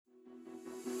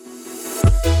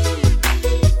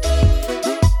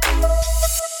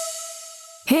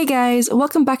Hey guys,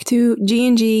 welcome back to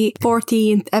G&G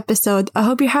 14th episode. I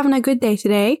hope you're having a good day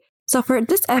today. So for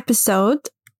this episode,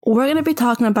 we're going to be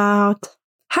talking about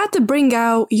how to bring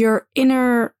out your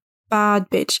inner bad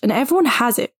bitch. And everyone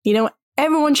has it. You know,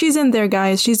 everyone, she's in there,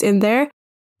 guys. She's in there.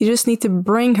 You just need to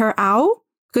bring her out.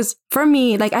 Because for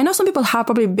me, like, I know some people have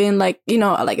probably been like, you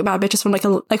know, like bad bitches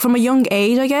from from a young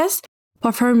age, I guess.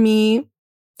 But for me,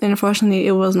 unfortunately,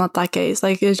 it was not that case.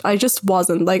 Like, I just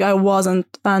wasn't. Like, I wasn't.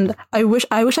 And I wish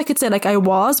I could say like I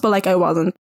was, but like I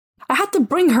wasn't. I had to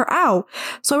bring her out.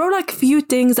 So I wrote like a few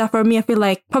things that for me, I feel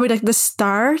like probably like the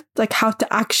start, like how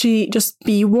to actually just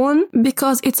be one,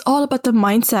 because it's all about the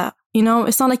mindset. You know,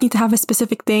 it's not like you need to have a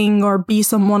specific thing or be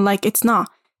someone. Like, it's not.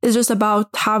 It's just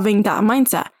about having that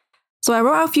mindset. So I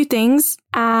wrote out a few things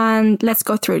and let's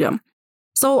go through them.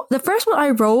 So the first one I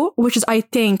wrote, which is, I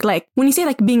think, like, when you say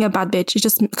like being a bad bitch, it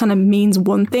just kind of means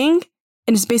one thing.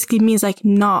 And it basically means like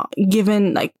not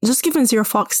giving, like, just giving zero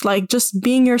fucks, like just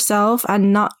being yourself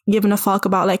and not giving a fuck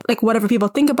about like whatever people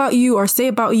think about you or say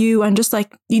about you. And just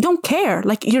like, you don't care.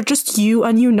 Like, you're just you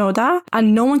and you know that.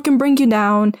 And no one can bring you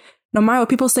down. No matter what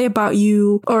people say about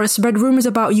you or spread rumors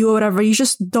about you or whatever, you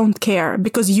just don't care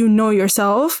because you know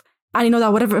yourself. And you know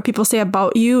that whatever people say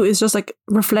about you is just like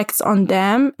reflects on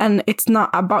them and it's not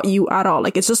about you at all.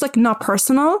 Like, it's just like not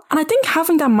personal. And I think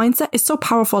having that mindset is so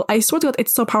powerful. I swear to God,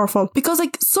 it's so powerful because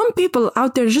like some people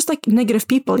out there are just like negative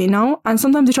people, you know, and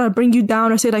sometimes they try to bring you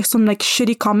down or say like some like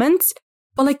shitty comments.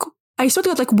 But like, I swear to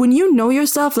God, like when you know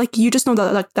yourself, like you just know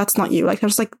that like that's not you. Like,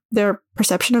 there's like their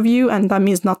perception of you and that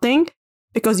means nothing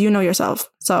because you know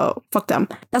yourself. So fuck them.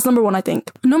 That's number one, I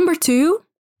think. Number two,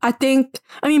 I think,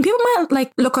 I mean, people might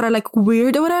like look at it like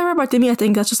weird or whatever, but to me, I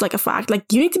think that's just like a fact. Like,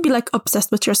 you need to be like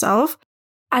obsessed with yourself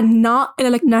and not in a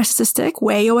like narcissistic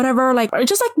way or whatever. Like, it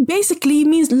just like basically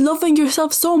means loving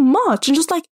yourself so much and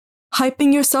just like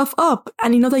hyping yourself up.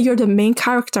 And you know that you're the main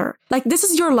character. Like, this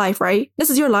is your life, right? This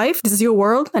is your life. This is your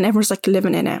world. And everyone's like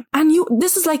living in it. And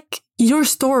this is like your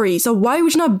story. So why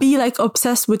would you not be like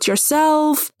obsessed with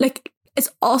yourself? Like, it's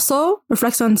also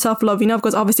reflects on self-love, you know,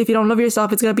 because obviously if you don't love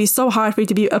yourself, it's going to be so hard for you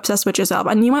to be obsessed with yourself.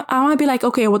 And I might be like,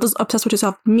 okay, what does obsessed with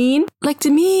yourself mean? Like, to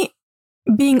me,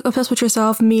 being obsessed with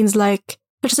yourself means like,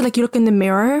 just like you look in the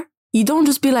mirror, you don't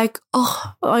just be like,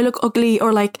 oh, I look ugly,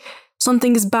 or like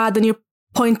something is bad, then you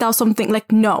point out something.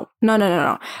 Like, no.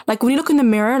 Like, when you look in the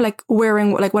mirror, like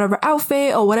wearing like whatever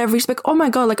outfit or whatever, you're like, oh my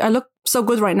God, like I look so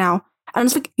good right now. And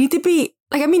it's like, you need to be,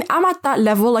 like, I mean, I'm at that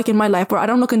level, like, in my life where I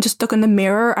don't look in the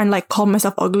mirror and, like, call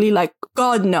myself ugly. Like,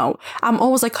 God, no. I'm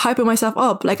always, like, hyping myself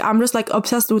up. Like, I'm just, like,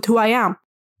 obsessed with who I am.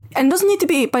 And it doesn't need to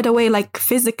be, by the way, like,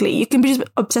 physically. You can be just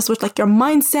obsessed with, like, your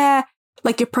mindset,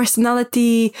 like, your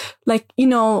personality, like, you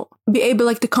know, be able,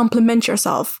 like, to compliment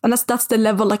yourself. And that's the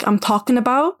level, like, I'm talking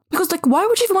about. Because, like, why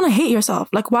would you even want to hate yourself?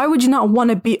 Like, why would you not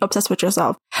want to be obsessed with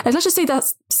yourself? Like, let's just say that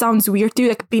sounds weird to you,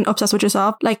 like, being obsessed with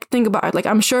yourself. Like, think about it. Like,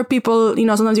 I'm sure people, you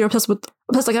know, sometimes you're obsessed,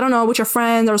 like, I don't know, with your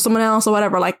friends or someone else or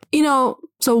whatever. Like, you know,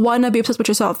 so why not be obsessed with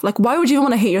yourself? Like, why would you even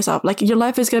want to hate yourself? Like, your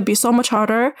life is going to be so much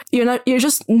harder. You're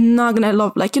just not going to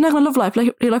love, like, you're not going to love life.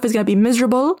 Like, your life is going to be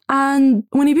miserable. And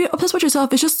when you be obsessed with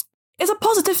yourself, it's a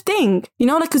positive thing, you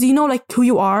know, like, because you know, like, who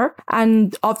you are.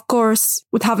 And of course,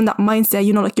 with having that mindset,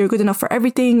 you know, like, you're good enough for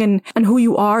everything, and who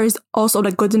you are is also,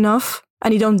 like, good enough.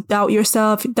 And you don't doubt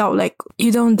yourself, you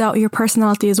don't doubt your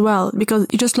personality as well, because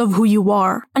you just love who you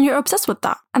are and you're obsessed with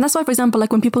that. And that's why, for example,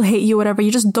 like, when people hate you, whatever, you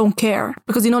just don't care,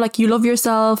 because, you know, like, you love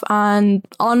yourself, and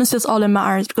honestly, that's all that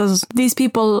matters, because these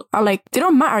people are like, they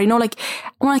don't matter, you know, like,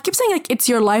 when I keep saying, like, it's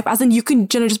your life, as in you can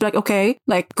generally just be like, okay,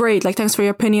 like, great, like, thanks for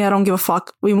your opinion, I don't give a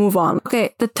fuck, we move on.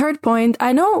 Okay, the third point,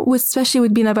 I know, especially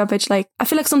with being a bad bitch, like, I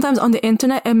feel like sometimes on the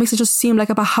internet, it makes it just seem like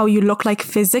about how you look like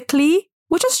physically,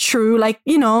 which is true, like,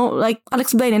 you know, like, I'll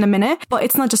explain in a minute, but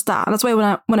it's not just that. That's why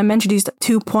when I mentioned these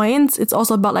 2 points, it's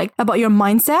also about your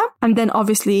mindset, and then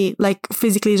obviously, like,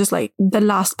 physically, just like the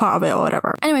last part of it or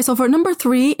whatever. Anyway, so for number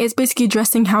 3, it's basically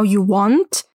dressing how you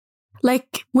want.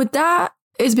 Like, with that,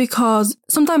 is because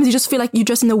sometimes you just feel like you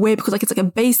dress in a way because like it's like a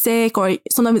basic, or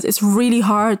sometimes it's really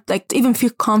hard like to even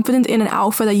feel confident in an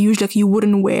outfit that usually like you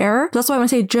wouldn't wear. That's why when I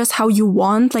say dress how you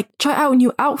want, like try out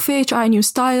new outfits, try out new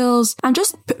styles, and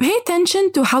just pay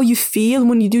attention to how you feel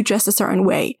when you do dress a certain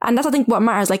way. And that's I think what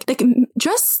matters. Like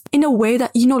dress in a way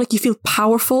that you know like you feel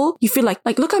powerful. You feel like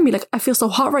look at me, like I feel so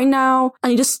hot right now,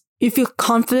 and you just you feel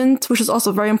confident, which is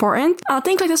also very important. And I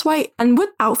think like that's why, and with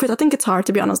outfits, I think it's hard,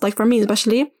 to be honest. Like for me,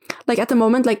 especially, like at the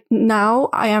moment, like now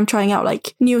I am trying out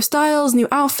like new styles, new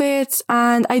outfits,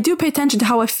 and I do pay attention to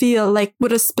how I feel like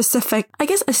with a specific, I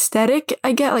guess, aesthetic.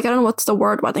 I get like, I don't know what's the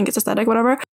word, but I think it's aesthetic,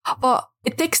 whatever. But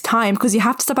it takes time because you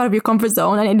have to step out of your comfort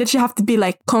zone and you literally have to be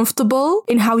like comfortable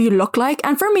in how you look like.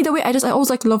 And for me, the way I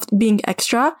always like loved being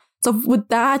extra. So with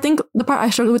that, I think the part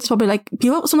I struggle with is probably like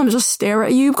people sometimes just stare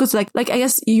at you because like I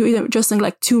guess you either dressing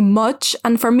like too much.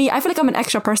 And for me, I feel like I'm an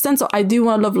extra person. So I do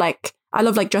want to I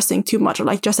love like dressing too much or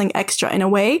like dressing extra in a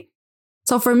way.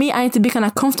 So for me, I need to be kind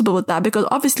of comfortable with that because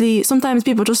obviously sometimes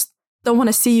people just don't want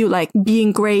to see you like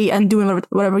being great and doing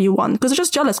whatever you want because they're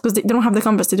just jealous because they don't have the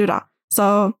confidence to do that.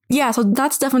 So yeah, so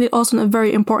that's definitely also a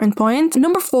very important point.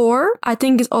 Number 4, I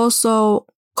think is also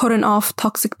cutting off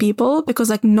toxic people because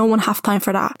like no one have time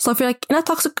for that. So if you're like in a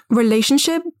toxic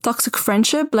relationship, toxic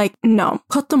friendship, like no,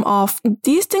 cut them off.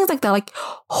 These things like that like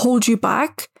hold you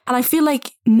back. And I feel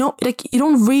like no, like you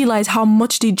don't realize how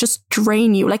much they just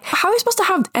drain you. Like how are you supposed to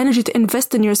have the energy to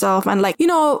invest in yourself and like, you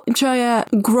know, try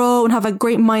to grow and have a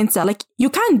great mindset? Like you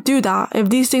can't do that if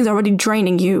these things are already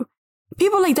draining you.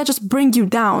 People like that just bring you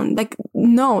down. Like,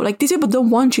 no, like these people don't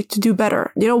want you to do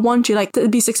better. They don't want you like to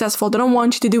be successful. They don't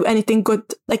want you to do anything good.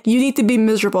 Like you need to be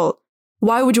miserable.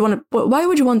 Why would you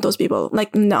want those people?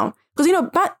 Like, no. Because, you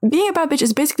know, being a bad bitch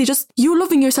is basically just you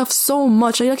loving yourself so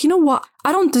much. You're like, you know what?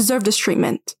 I don't deserve this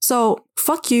treatment. So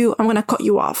fuck you. I'm going to cut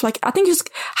you off. Like, I think just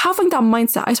having that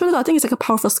mindset, I swear to God, I think it's like a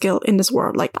powerful skill in this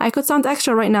world. Like, I could sound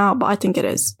extra right now, but I think it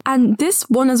is. And this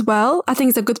one as well, I think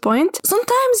is a good point.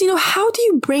 Sometimes, you know, how do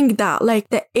you bring that, like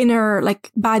the inner, like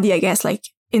baddie, I guess, like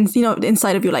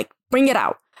inside of you, like bring it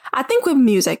out? I think with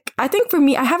music, I think for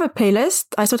me, I have a playlist.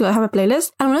 I have a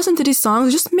playlist. And when I listen to these songs,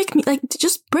 it just make me like,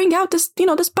 just bring out this, you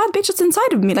know, this bad bitch that's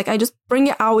inside of me. Like I just bring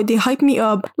it out. They hype me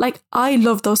up. Like I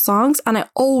love those songs. And I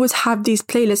always have these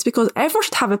playlists because everyone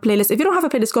should have a playlist. If you don't have a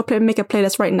playlist, go make a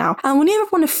playlist right now. And when you ever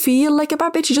want to feel like a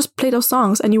bad bitch, you just play those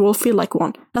songs and you will feel like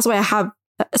one. That's why I have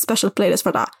a special playlist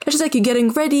for that. It's just like you're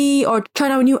getting ready or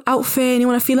trying out a new outfit and you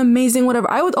want to feel amazing,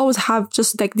 whatever. I would always have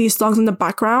just like these songs in the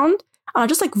background. And I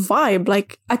just like vibe.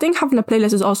 Like, I think having a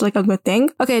playlist is also like a good thing.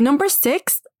 Okay, number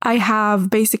 6, I have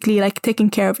basically like taking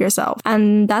care of yourself.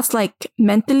 And that's like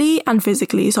mentally and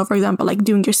physically. So for example, like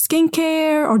doing your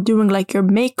skincare or doing like your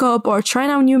makeup or trying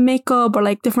out new makeup or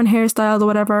like different hairstyles or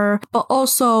whatever. But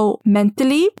also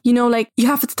mentally, you know, like you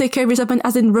have to take care of yourself and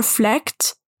as in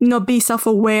reflect, you know, be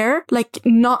self-aware, like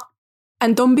not,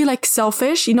 and don't be like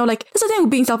selfish, you know, like that's the thing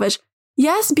with being selfish.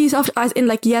 Yes, be selfish as in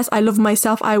like, yes, I love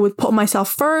myself. I would put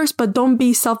myself first, but don't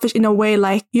be selfish in a way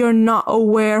like you're not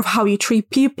aware of how you treat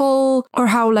people or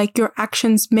how like your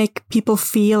actions make people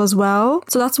feel as well.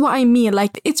 So that's what I mean.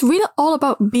 Like it's really all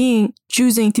about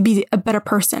choosing to be a better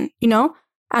person, you know,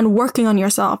 and working on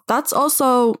yourself. That's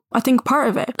also, I think, part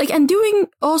of it. Like, and doing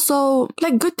also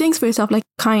like good things for yourself, like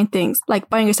kind things, like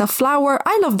buying yourself flower.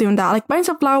 I love doing that. Like buying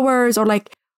some flowers or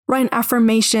like writing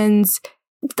affirmations.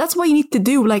 That's what you need to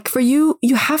do. Like for you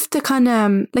have to kind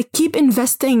of like keep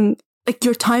investing like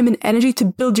your time and energy to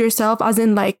build yourself, as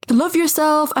in like love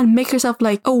yourself and make yourself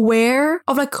like aware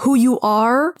of like who you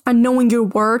are and knowing your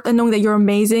worth and knowing that you're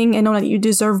amazing and knowing that you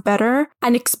deserve better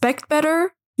and expect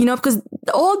better, you know, because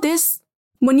all this,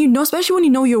 when you know, especially when you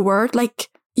know your worth, like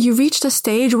you reach the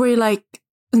stage where you're like,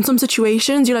 in some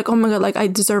situations, you're like, oh my God, like I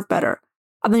deserve better.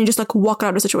 And then you just like walk out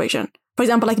of the situation. For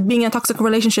example, like being in toxic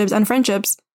relationships and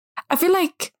friendships. I feel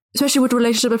like, especially with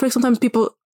relationships, I feel like sometimes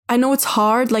people, I know it's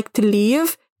hard, like, to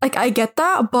leave. Like, I get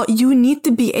that, but you need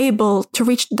to be able to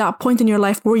reach that point in your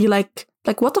life where you're like,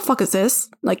 what the fuck is this?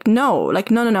 Like, no,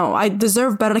 I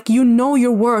deserve better. Like, you know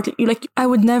your worth. You like, I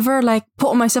would never, like,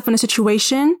 put myself in a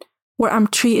situation where I'm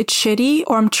treated shitty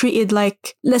or I'm treated,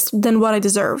 like, less than what I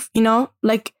deserve, you know?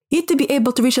 Like, you need to be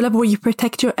able to reach a level where you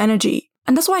protect your energy.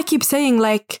 And that's why I keep saying,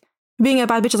 like, being a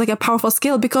bad bitch is like a powerful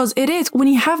skill because it is. When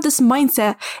you have this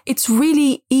mindset, it's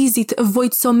really easy to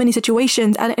avoid so many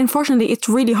situations. And unfortunately, it's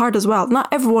really hard as well. Not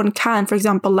everyone can, for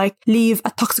example, like leave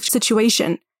a toxic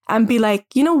situation and be like,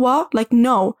 you know what? Like,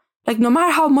 no. Like, no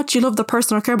matter how much you love the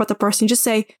person or care about the person, you just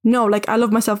say, no, like, I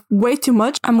love myself way too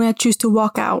much. I'm going to choose to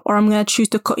walk out or I'm going to choose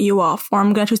to cut you off or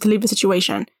I'm going to choose to leave the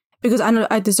situation because I know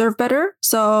I deserve better.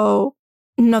 So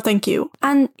no, thank you.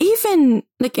 And even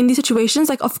like in these situations,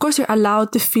 like, of course you're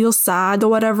allowed to feel sad or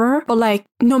whatever, but like,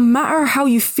 no matter how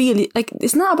you feel, like,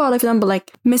 it's not about, like, for example,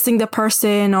 like missing the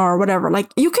person or whatever.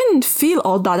 Like, you can feel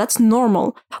all that. That's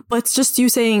normal. But it's just you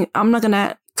saying, I'm not going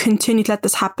to continue to let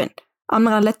this happen. I'm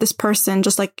not going to let this person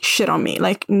just like shit on me.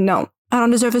 Like, no, I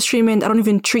don't deserve this treatment. I don't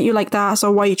even treat you like that.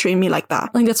 So why are you treating me like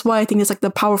that? Like, that's why I think it's like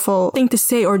the powerful thing to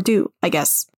say or do, I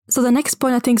guess. So the next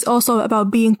point I think is also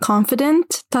about being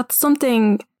confident. That's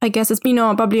something I guess is,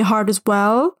 probably hard as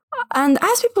well. And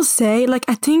as people say, like,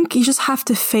 I think you just have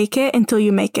to fake it until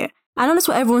you make it. I know that's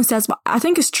what everyone says, but I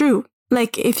think it's true.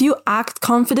 Like, if you act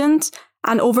confident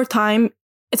and over time,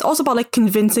 it's also about like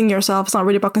convincing yourself. It's not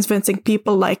really about convincing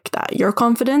people like that you're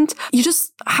confident. You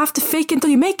just have to fake it until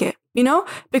you make it,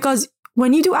 because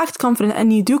when you do act confident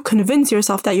and you do convince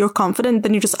yourself that you're confident,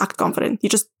 then you just act confident. You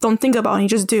just don't think about it, you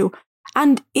just do.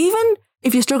 And even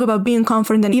if you struggle about being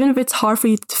confident, and even if it's hard for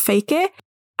you to fake it,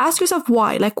 ask yourself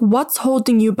why. Like, what's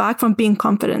holding you back from being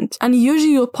confident? And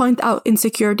usually you'll point out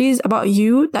insecurities about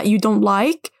you that you don't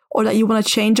like or that you want to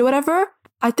change or whatever.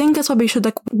 I think that's probably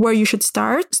where you should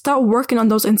start. Start working on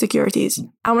those insecurities.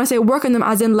 And when I say work on them,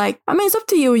 as in like, it's up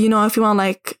to you, if you want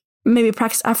like maybe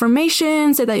practice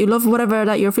affirmations, say that you love whatever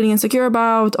that you're feeling insecure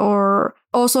about, or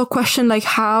also question like,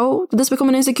 how did this become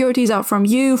an insecurity? Is that from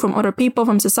you, from other people,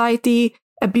 from society,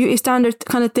 a beauty standard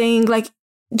kind of thing? Like,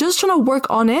 just trying to work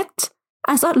on it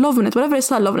and start loving it. Whatever it is,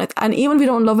 start loving it. And even if you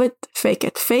don't love it, fake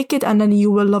it. Fake it, and then you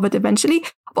will love it eventually.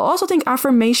 But also think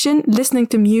affirmation, listening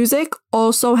to music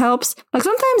also helps. Like,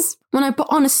 sometimes when I put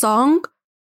on a song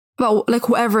about like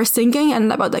whoever is singing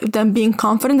and about like them being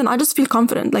confident, and I just feel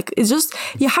confident. Like, it's just,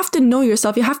 you have to know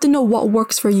yourself. You have to know what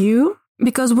works for you,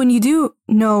 because when you do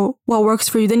know what works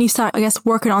for you, then you start, I guess,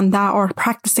 working on that or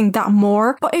practicing that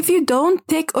more. But if you don't,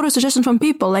 take other suggestions from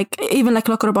people, like even like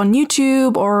look it up on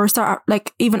YouTube, or start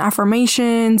like even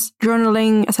affirmations,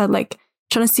 journaling. I said, like,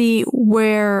 trying to see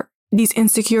where these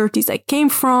insecurities like came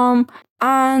from,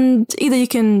 and either you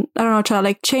can, I don't know, try to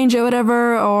like change it,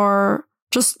 whatever, or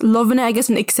just loving it, I guess,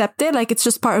 and accept it. Like, it's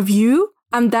just part of you,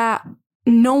 and that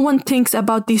no one thinks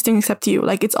about these things except you.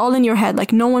 Like, it's all in your head.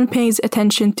 Like, no one pays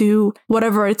attention to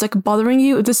whatever it's like bothering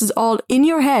you. This is all in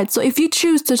your head. So if you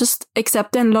choose to just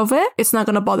accept it and love it, it's not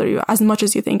going to bother you as much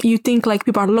as you think. You think like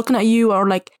people are looking at you or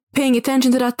like paying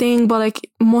attention to that thing, but like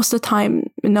most of the time,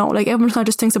 no, like everyone kind of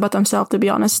just thinks about themselves, to be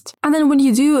honest. And then when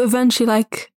you do eventually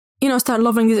like, start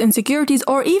loving these insecurities,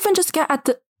 or even just get at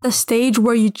the stage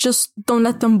where you just don't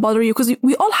let them bother you, because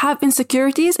we all have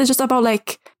insecurities. It's just about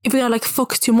like, if you're like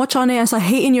focus too much on it and start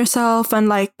hating yourself and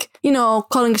like,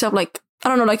 calling yourself like, I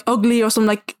don't know, like ugly or some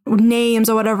like names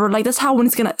or whatever, like that's how when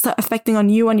it's gonna start affecting on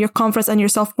you and your confidence and your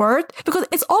self-worth, because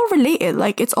it's all related.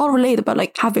 Like, it's all related about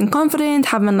like having confidence,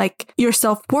 having like your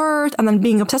self-worth, and then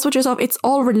being obsessed with yourself. It's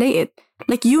all related.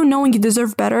 Like, knowing you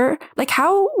deserve better. Like,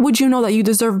 how would you know that you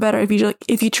deserve better if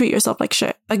you treat yourself like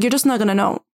shit? Like, you're just not gonna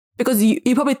know, because you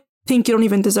probably think you don't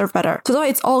even deserve better. So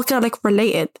it's all kind of like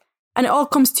related. And it all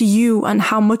comes to you and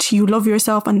how much you love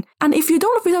yourself. And if you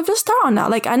don't love yourself, just start on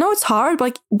that. Like, I know it's hard, but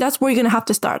like, that's where you're going to have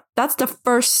to start. That's the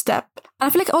first step. And I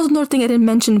feel like also another thing I didn't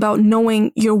mention about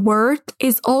knowing your worth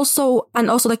is also,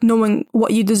 and also like knowing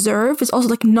what you deserve is also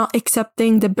like not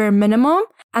accepting the bare minimum.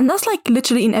 And that's like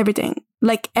literally in everything,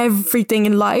 like everything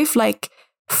in life, like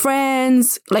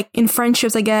friends, like in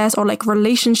friendships, I guess, or like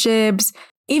relationships,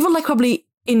 even like probably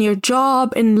in your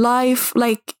job, in life,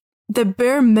 like the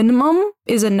bare minimum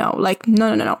is a no. Like,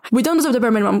 no. We don't deserve the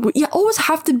bare minimum. You always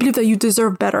have to believe that you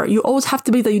deserve better. You always have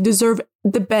to believe that you deserve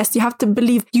the best. You have to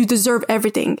believe you deserve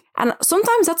everything. And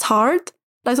sometimes that's hard.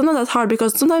 Like, sometimes that's hard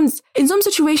because sometimes in some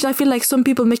situations, I feel like some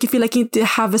people make you feel like you need to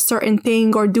have a certain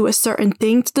thing or do a certain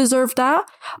thing to deserve that.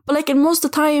 But like, in most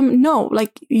of the time, no.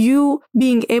 Like, you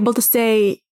being able to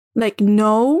say, like,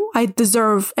 no, I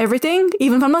deserve everything.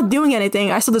 Even if I'm not doing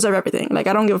anything, I still deserve everything. Like,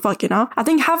 I don't give a fuck, I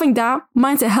think having that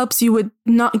mindset helps you with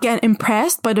not getting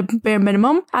impressed by the bare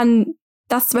minimum. And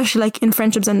that's especially like in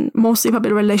friendships and mostly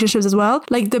probably relationships as well.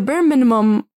 Like, the bare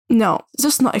minimum, no, it's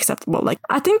just not acceptable. Like,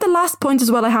 I think the last point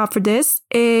as well I have for this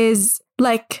is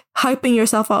like hyping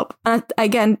yourself up. And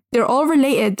again, they're all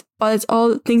related, but it's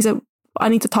all things that I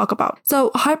need to talk about.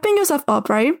 So hyping yourself up,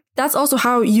 right? That's also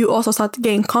how you also start to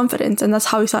gain confidence, and that's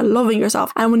how you start loving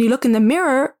yourself. And when you look in the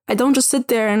mirror, I don't just sit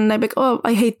there and like, oh,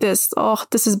 I hate this. Oh,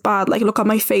 this is bad. Like, look at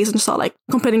my face and start like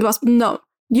complaining about. No.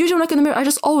 Usually when I look in the mirror, I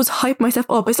just always hype myself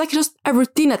up. It's like just a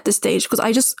routine at this stage because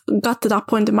I just got to that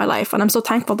point in my life and I'm so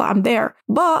thankful that I'm there.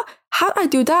 But how do I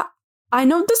do that? I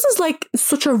know this is like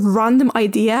such a random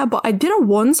idea, but I did it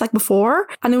once, like before,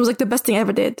 and it was like the best thing I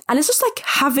ever did. And it's just like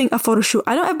having a photo shoot.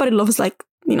 I know everybody loves like,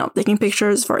 taking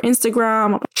pictures for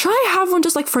Instagram. Try have one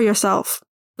just like for yourself.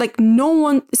 Like, no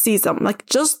one sees them, like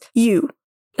just you.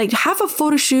 Like, have a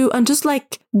photo shoot and just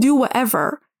like do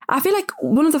whatever. I feel like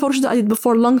one of the photo shoots that I did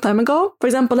before a long time ago, for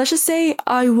example, let's just say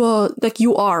I was like,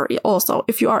 you are also,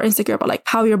 if you are insecure about like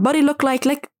how your body look like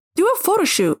do a photo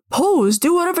shoot, pose,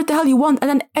 do whatever the hell you want, and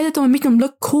then edit them and make them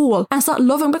look cool and start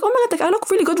loving, like, oh my God, like I look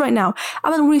really good right now.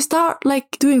 And then when you start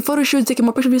like doing photo shoots, taking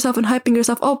more pictures of yourself and hyping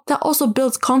yourself up, that also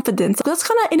builds confidence. That's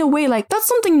kind of in a way like that's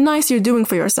something nice you're doing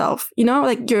for yourself, you know,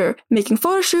 like you're making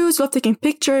photo shoots, you love taking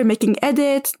pictures, making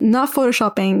edits, not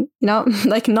photoshopping, you know,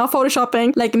 like not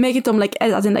photoshopping, like making them like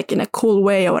edit as in like in a cool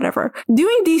way or whatever.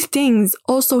 Doing these things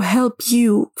also help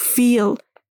you feel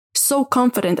so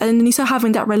confident, and then you start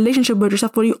having that relationship with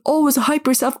yourself where you always hype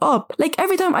yourself up. Like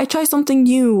every time I try something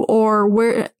new or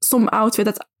wear some outfit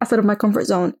that's outside of my comfort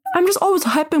zone, I'm just always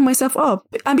hyping myself up.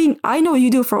 I mean, I know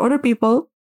you do it for other people.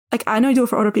 Like I know you do it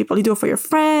for other people. You do it for your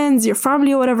friends, your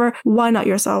family, or whatever. Why not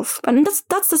yourself? And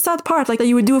that's the sad part. Like that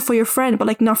you would do it for your friend, but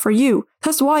like not for you.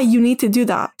 That's why you need to do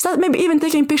that. So that maybe even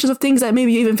taking pictures of things that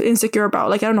maybe you're even insecure about.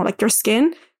 Like I don't know, like your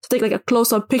skin. So take like a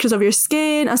close-up pictures of your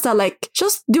skin and start like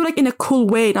just do like in a cool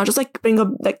way. Not just like bring up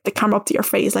like the camera up to your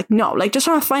face. Like no, like just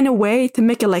trying to find a way to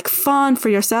make it like fun for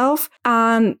yourself.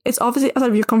 And it's obviously outside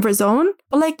of your comfort zone,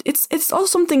 but like it's also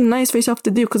something nice for yourself to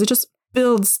do because it just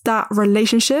builds that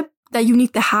relationship that you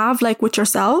need to have like with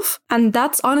yourself. And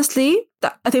that's honestly,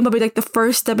 I think probably like the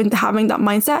first step into having that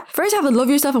mindset. First you have to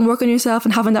love yourself and work on yourself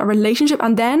and having that relationship,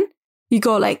 and then you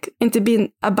go like into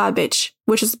being a bad bitch,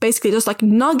 which is basically just like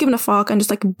not giving a fuck and just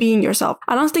like being yourself.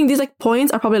 I don't think these like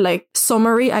points are probably like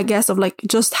summary, I guess, of like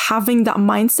just having that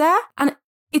mindset. And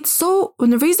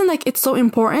the reason like it's so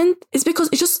important is because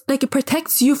it just like it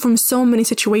protects you from so many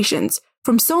situations,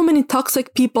 from so many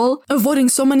toxic people, avoiding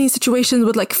so many situations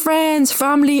with like friends,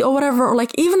 family or whatever, or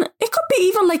like even, it could be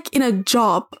even like in a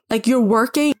job, like you're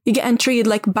working, you get treated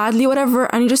like badly or whatever,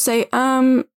 and you just say,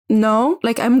 no,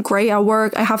 like I'm great at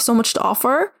work. I have so much to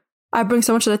offer. I bring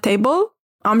so much to the table.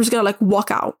 I'm just gonna like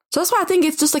walk out. So that's why I think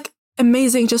it's just like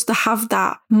amazing just to have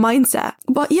that mindset.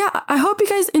 But yeah, I hope you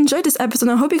guys enjoyed this episode.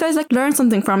 I hope you guys like learned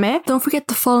something from it. Don't forget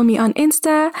to follow me on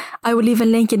Insta. I will leave a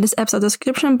link in this episode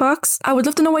description box. I would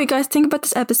love to know what you guys think about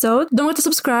this episode. Don't forget to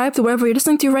subscribe to wherever you're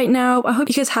listening to right now. I hope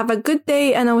you guys have a good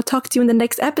day, and I will talk to you in the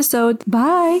next episode.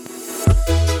 Bye.